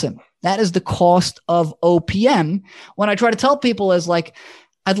 that's awesome. That is the cost of OPM. When I try to tell people is like,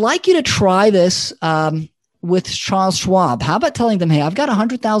 I'd like you to try this with Charles Schwab. How about telling them, hey, I've got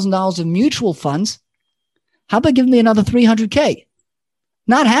 $100,000 of mutual funds. How about giving me another $300K?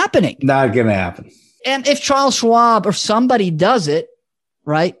 Not happening. Not going to happen. And if Charles Schwab or somebody does it,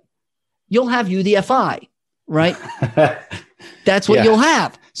 right, you'll have UDFI, right? That's what you'll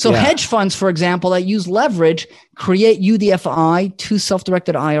have. So hedge funds, for example, that use leverage create UDFI, two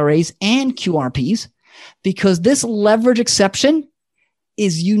self-directed IRAs, and QRPs, because this leverage exception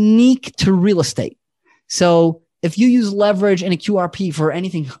is unique to real estate. So if you use leverage in a QRP for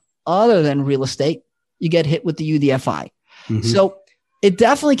anything other than real estate, you get hit with the UDFI. Mm-hmm. So it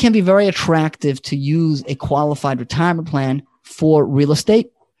definitely can be very attractive to use a qualified retirement plan for real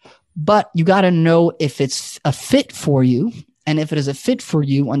estate, but you got to know if it's a fit for you. And if it is a fit for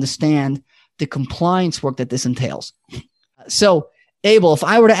you, understand the compliance work that this entails. So, Abel, if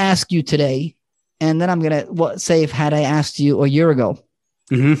I were to ask you today, and then I'm going to say if had I asked you a year ago,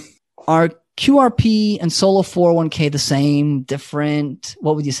 are QRP and solo 401k the same, different?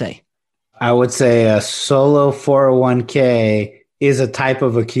 What would you say? I would say a solo 401k is a type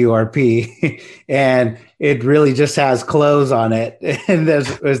of a QRP, and it really just has clothes on it. And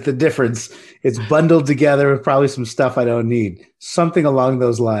there's the difference. It's bundled together with probably some stuff I don't need. Something along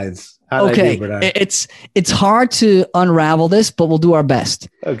those lines. Okay. It's hard to unravel this, but we'll do our best.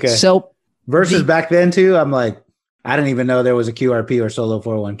 Okay. So versus back then too, I'm like, I didn't even know there was a QRP or solo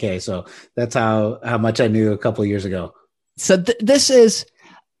 401k. So that's how much I knew a couple of years ago. So this is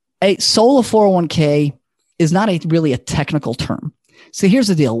a solo 401k is not really a technical term. So here's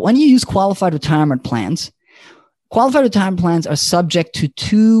the deal. When you use qualified retirement plans are subject to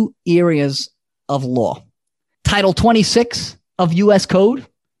two areas of law. Title 26 of U.S. Code,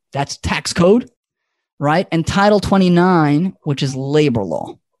 that's tax code, right? And Title 29, which is labor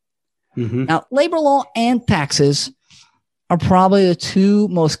law. Mm-hmm. Now, labor law and taxes are probably the two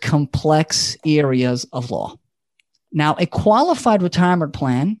most complex areas of law. Now, a qualified retirement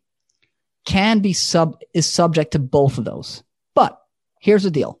plan is subject to both of those. But here's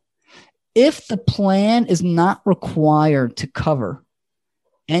the deal. If the plan is not required to cover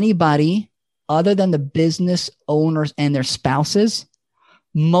anybody other than the business owners and their spouses,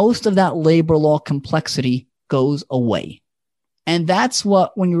 most of that labor law complexity goes away. And that's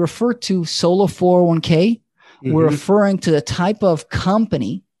what, when you refer to solo 401k, we're referring to the type of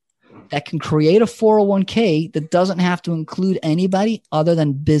company that can create a 401k that doesn't have to include anybody other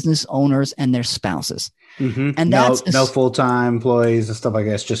than business owners and their spouses. Mm-hmm. And that's no full-time employees and stuff like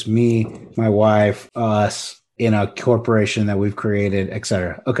that. It's just me, my wife, us in a corporation that we've created, et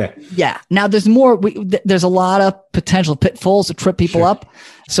cetera. Okay. Yeah. Now there's more. There's a lot of potential pitfalls to trip people up.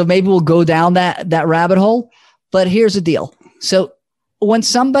 So maybe we'll go down that rabbit hole. But here's the deal. So when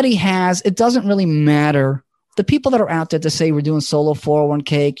somebody it doesn't really matter. The people that are out there to say we're doing solo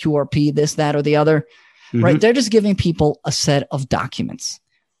 401k, QRP, this, that, or the other, right? They're just giving people a set of documents.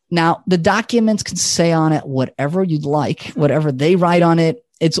 Now, the documents can say on it whatever you'd like, whatever they write on it.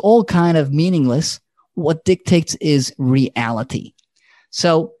 It's all kind of meaningless. What dictates is reality.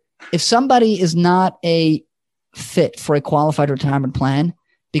 So if somebody is not a fit for a qualified retirement plan,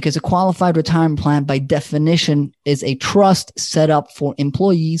 because a qualified retirement plan by definition is a trust set up for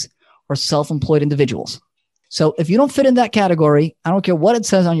employees or self-employed individuals. So if you don't fit in that category, I don't care what it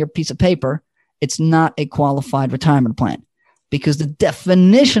says on your piece of paper, it's not a qualified retirement plan, because the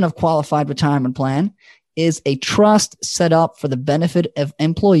definition of qualified retirement plan is a trust set up for the benefit of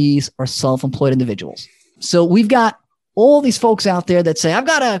employees or self-employed individuals. So we've got all these folks out there that say, I've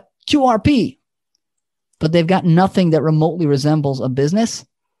got a QRP, but they've got nothing that remotely resembles a business.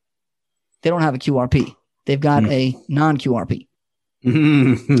 They don't have a QRP. They've got a non-QRP.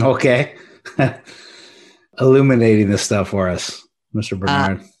 Okay. Illuminating this stuff for us, Mr.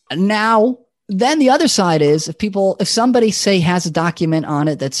 Bernard. Now, then the other side is if somebody say has a document on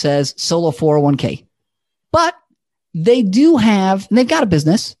it that says solo 401k, but they've got a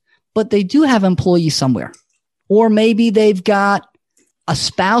business, but they do have employees somewhere, or maybe they've got a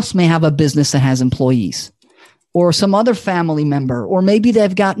spouse may have a business that has employees, or some other family member, or maybe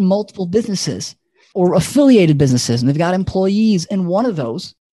they've got multiple businesses or affiliated businesses and they've got employees in one of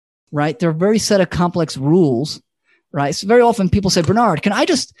those. Right? There are very set of complex rules, right? So very often people say, Bernard, can I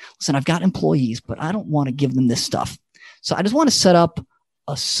listen, I've got employees, but I don't want to give them this stuff. So I just want to set up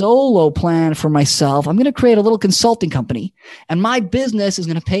a solo plan for myself. I'm going to create a little consulting company and my business is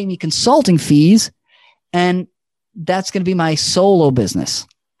going to pay me consulting fees. And that's going to be my solo business.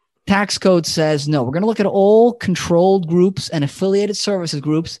 tax code says, no, we're going to look at all controlled groups and affiliated services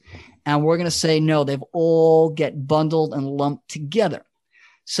groups, and we're going to say, no, they've all get bundled and lumped together.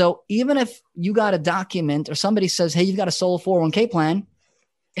 So even if you got a document or somebody says, hey, you've got a solo 401k plan,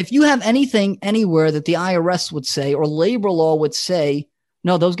 if you have anything anywhere that the IRS would say or labor law would say,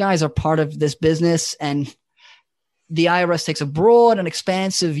 no, those guys are part of this business, and the IRS takes a broad and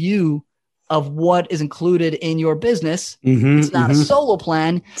expansive view of what is included in your business. It's not a solo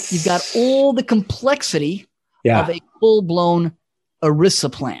plan. You've got all the complexity of a full-blown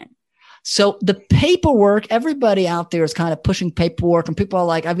ERISA plan. So the paperwork, everybody out there is kind of pushing paperwork, and people are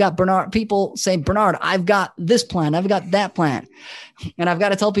like, I've got Bernard, people say, Bernard, I've got this plan, I've got that plan. And I've got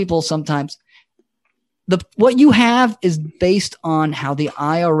to tell people sometimes, what you have is based on how the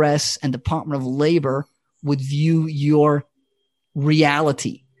IRS and Department of Labor would view your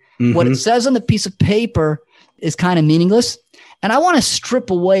reality. What it says on the piece of paper is kind of meaningless. And I want to strip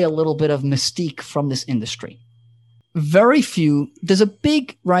away a little bit of mystique from this industry. Very few, there's a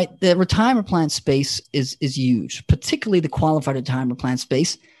big, right? The retirement plan space is huge, particularly the qualified retirement plan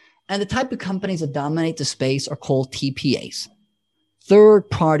space. And the type of companies that dominate the space are called TPAs,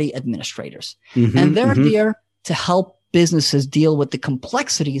 third-party administrators. And they're there to help businesses deal with the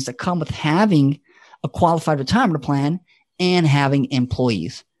complexities that come with having a qualified retirement plan and having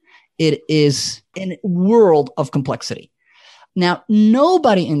employees. It is a world of complexity. Now,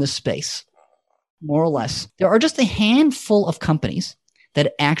 nobody in this space, more or less, there are just a handful of companies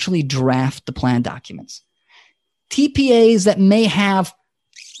that actually draft the plan documents. TPAs that may have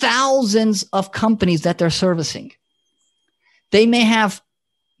thousands of companies that they're servicing. They may have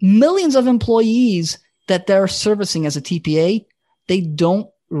millions of employees that they're servicing as a TPA. They don't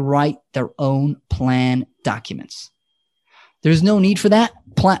write their own plan documents. There's no need for that.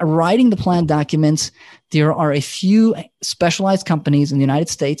 Writing the plan documents, there are a few specialized companies in the United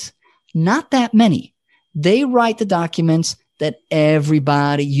States, not that many. They write the documents that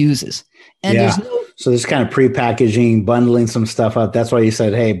everybody uses. And so there's kind of pre-packaging, bundling some stuff up. That's why you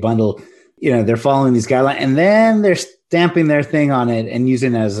said, hey, bundle, they're following these guidelines, and then they're stamping their thing on it and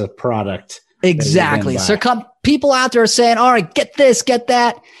using it as a product. Exactly. So people out there are saying, all right, get this, get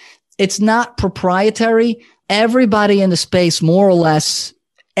that. It's not proprietary. Everybody in the space, more or less,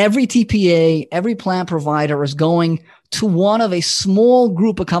 every TPA, every plan provider is going to one of a small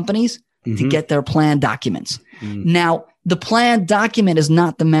group of companies to get their plan documents. Now, the plan document is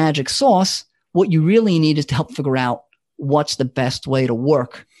not the magic sauce. What you really need is to help figure out what's the best way to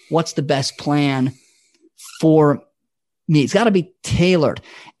work. What's the best plan for me? It's got to be tailored.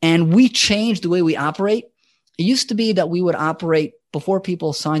 And we changed the way we operate. It used to be that we would operate before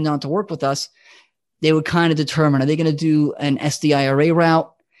people signed on to work with us. They would kind of determine, are they going to do an SDIRA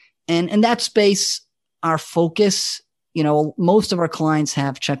route? And in that space, our focus, most of our clients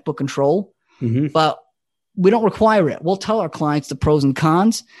have checkbook control, but we don't require it. We'll tell our clients the pros and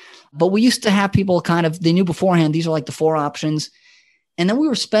cons, but we used to have people they knew beforehand, these are like the 4 options. And then we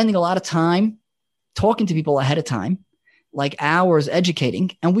were spending a lot of time talking to people ahead of time, like hours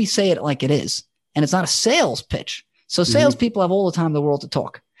educating, and we say it like it is. And it's not a sales pitch. So salespeople have all the time in the world to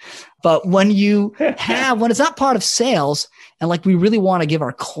talk. But when it's not part of sales, and like we really want to give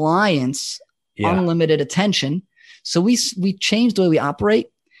our clients unlimited attention, so we changed the way we operate.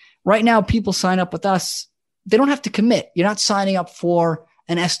 Right now, people sign up with us. They don't have to commit. You're not signing up for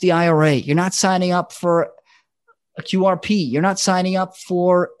an SDIRA. You're not signing up for a QRP. You're not signing up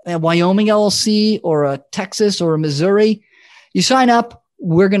for a Wyoming LLC or a Texas or a Missouri. You sign up,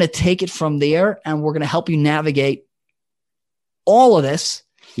 we're going to take it from there, and we're going to help you navigate all of this.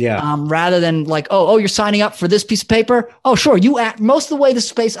 Rather than like, you're signing up for this piece of paper. Oh, sure. Most of the way the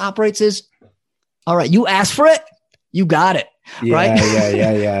space operates is, all right, you asked for it, you got it. Right?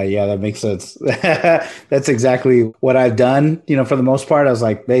 Yeah. That makes sense. That's exactly what I've done. For the most part, I was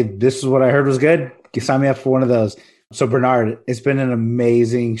like, hey, this is what I heard was good. You sign me up for one of those. So Bernard, it's been an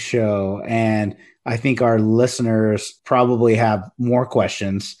amazing show. And I think our listeners probably have more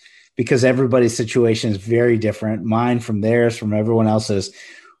questions because everybody's situation is very different. Mine from theirs, from everyone else's.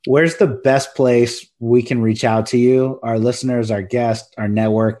 Where's the best place we can reach out to you, our listeners, our guests, our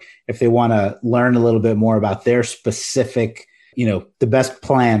network, if they want to learn a little bit more about their specific, the best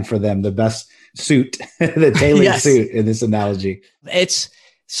plan for them, the best suit, the tailored suit in this analogy?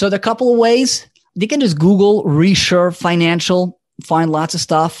 So there are a couple of ways. You can just Google ReSure Financial, find lots of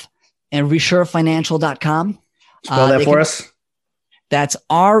stuff, and ReSureFinancial.com. Spell that for us. That's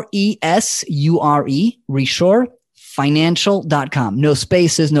RESURE, ReSure. Financial.com. No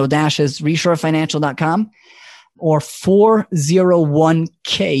spaces, no dashes, ReSureFinancial.com or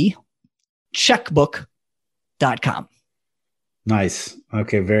 401k checkbook.com. Nice.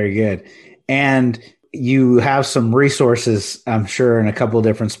 Okay, very good. And you have some resources, I'm sure, in a couple of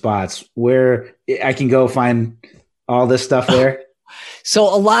different spots where I can go find all this stuff there.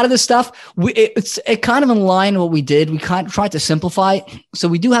 So a lot of this stuff, it's kind of in line with what we did. We kind of tried to simplify it. So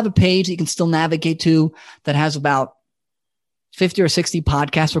we do have a page that you can still navigate to that has about 50 or 60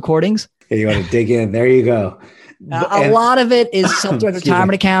 podcast recordings. Yeah, you want to dig in. There you go. A lot of it is self-directed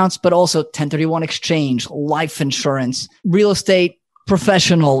retirement accounts, but also 1031 exchange, life insurance, real estate,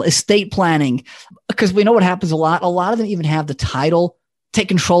 professional, estate planning. Because we know what happens a lot. A lot of them even have the title, take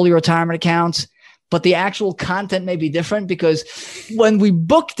control of your retirement accounts. But the actual content may be different because when we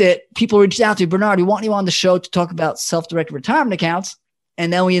booked it, people reached out to me, Bernard, we want you on the show to talk about self-directed retirement accounts.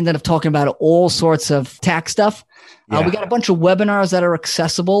 And then we ended up talking about all sorts of tax stuff. Yeah. We got a bunch of webinars that are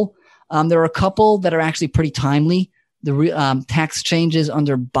accessible. There are a couple that are actually pretty timely. The tax changes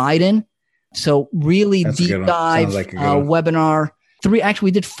under Biden. So really That's deep dive webinar. 3, actually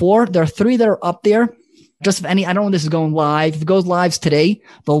we did 4. There are 3 that are up there. Just if any, I don't know when this is going live. If it goes live today,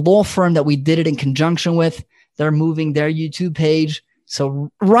 the law firm that we did it in conjunction with, they're moving their YouTube page.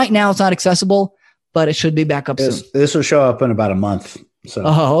 So right now it's not accessible, but it should be back up soon. This will show up in about a month. So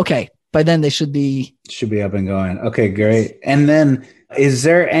okay. By then they should be up and going. Okay, great. And then is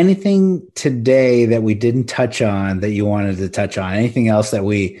there anything today that we didn't touch on that you wanted to touch on? Anything else that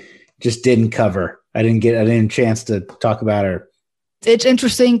we just didn't cover? I didn't chance to talk about or. It's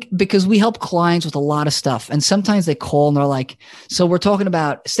interesting because we help clients with a lot of stuff. And sometimes they call and they're like, so we're talking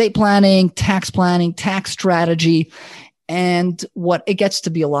about estate planning, tax strategy. And what it gets to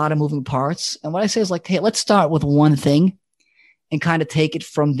be a lot of moving parts. And what I say is like, hey, let's start with one thing and kind of take it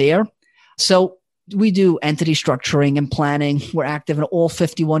from there. So we do entity structuring and planning. We're active in all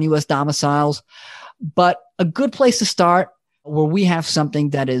 51 US domiciles. But a good place to start where we have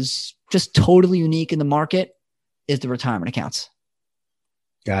something that is just totally unique in the market is the retirement accounts.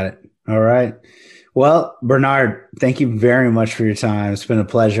 Got it. All right. Well, Bernard, thank you very much for your time. It's been a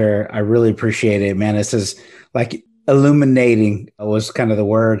pleasure. I really appreciate it, man. This is like illuminating was kind of the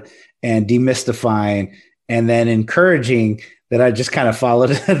word, and demystifying, and then encouraging that I just kind of followed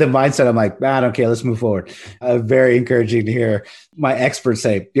the mindset. I'm like, I don't care. Let's move forward. Very encouraging to hear my experts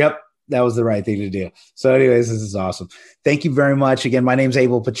say, yep, that was the right thing to do. So anyways, this is awesome. Thank you very much. Again, my name is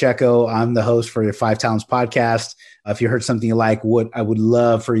Abel Pacheco. I'm the host for your 5 Talents podcast. If you heard something you like, I would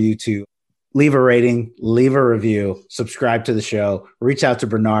love for you to leave a rating, leave a review, subscribe to the show, reach out to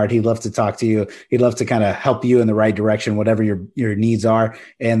Bernard. He'd love to talk to you. He'd love to kind of help you in the right direction, whatever your needs are.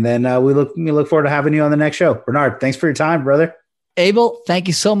 And then we look forward to having you on the next show. Bernard, thanks for your time, brother. Abel, thank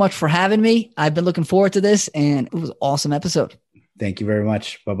you so much for having me. I've been looking forward to this, and it was an awesome episode. Thank you very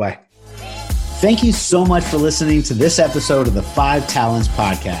much. Bye-bye. Thank you so much for listening to this episode of the 5 Talents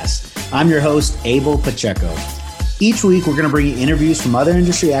podcast. I'm your host, Abel Pacheco. Each week, we're going to bring you interviews from other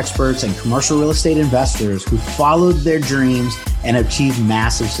industry experts and commercial real estate investors who followed their dreams and achieved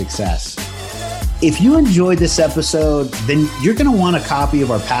massive success. If you enjoyed this episode, then you're going to want a copy of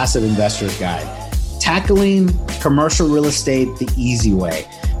our Passive Investor's Guide, Tackling Commercial Real Estate the Easy Way.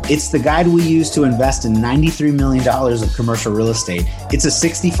 It's the guide we use to invest in $93 million of commercial real estate. It's a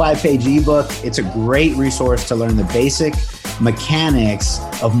 65-page ebook. It's a great resource to learn the basic mechanics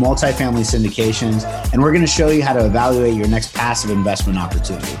of multifamily syndications. And we're going to show you how to evaluate your next passive investment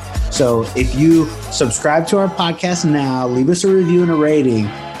opportunity. So if you subscribe to our podcast now, leave us a review and a rating,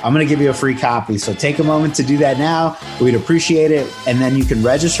 I'm going to give you a free copy. So take a moment to do that now. We'd appreciate it. And then you can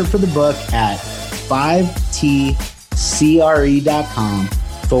register for the book at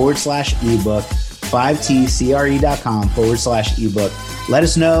 5tcre.com/ebook, 5tcre.com/ebook. Let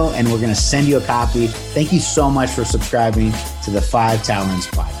us know, and we're going to send you a copy. Thank you so much for subscribing to the 5 Talents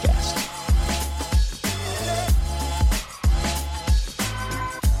podcast.